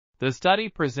The study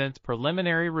presents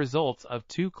preliminary results of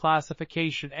 2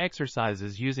 classification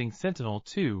exercises using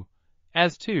Sentinel-2,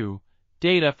 S2,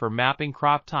 data for mapping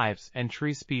crop types and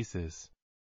tree species.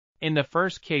 In the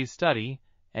first case study,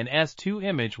 an S2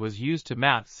 image was used to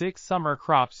map 6 summer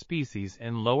crop species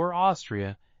in Lower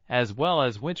Austria as well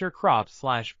as winter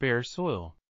crops/bare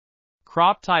soil.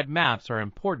 Crop type maps are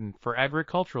important for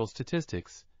agricultural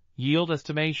statistics, yield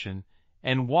estimation,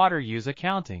 and water use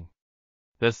accounting.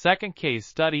 The second case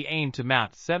study aimed to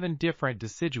map 7 different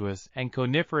deciduous and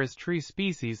coniferous tree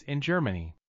species in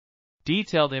Germany.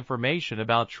 Detailed information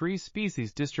about tree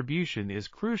species distribution is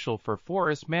crucial for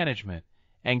forest management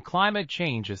and climate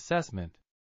change assessment.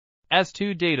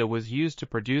 S2 data was used to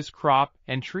produce crop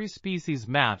and tree species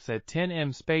maps at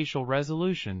 10 spatial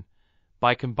resolution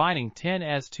by combining 10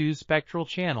 S2 spectral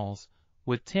channels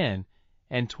with 10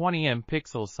 and 20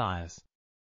 pixel size.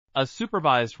 A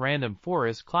supervised random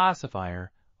forest classifier,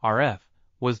 RF,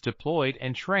 was deployed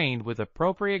and trained with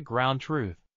appropriate ground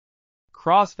truth.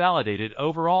 Cross-validated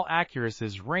overall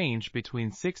accuracies range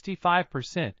between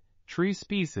 65% tree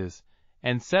species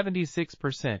and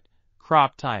 76%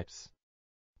 crop types.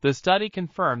 The study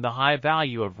confirmed the high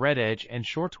value of red edge and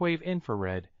shortwave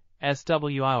infrared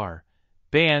 (SWIR)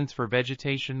 bands for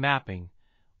vegetation mapping,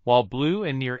 while blue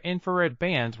and near-infrared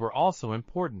bands were also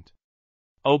important.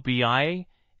 OBIA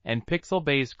and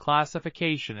pixel-based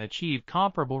classification achieved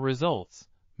comparable results,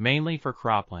 mainly for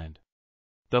cropland.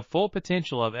 The full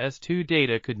potential of S2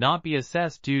 data could not be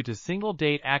assessed due to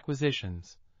single-date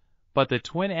acquisitions, but the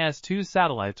twin S2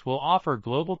 satellites will offer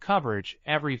global coverage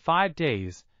every 5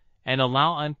 days and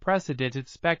allow unprecedented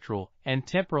spectral and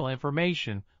temporal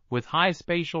information with high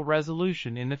spatial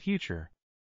resolution in the future.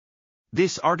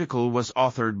 This article was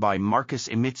authored by Markus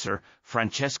Immitzer,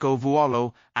 Francesco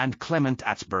Vuolo, and Clement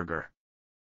Atzberger.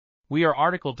 We are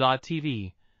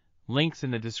RTCLTV, links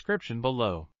in the description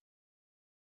below.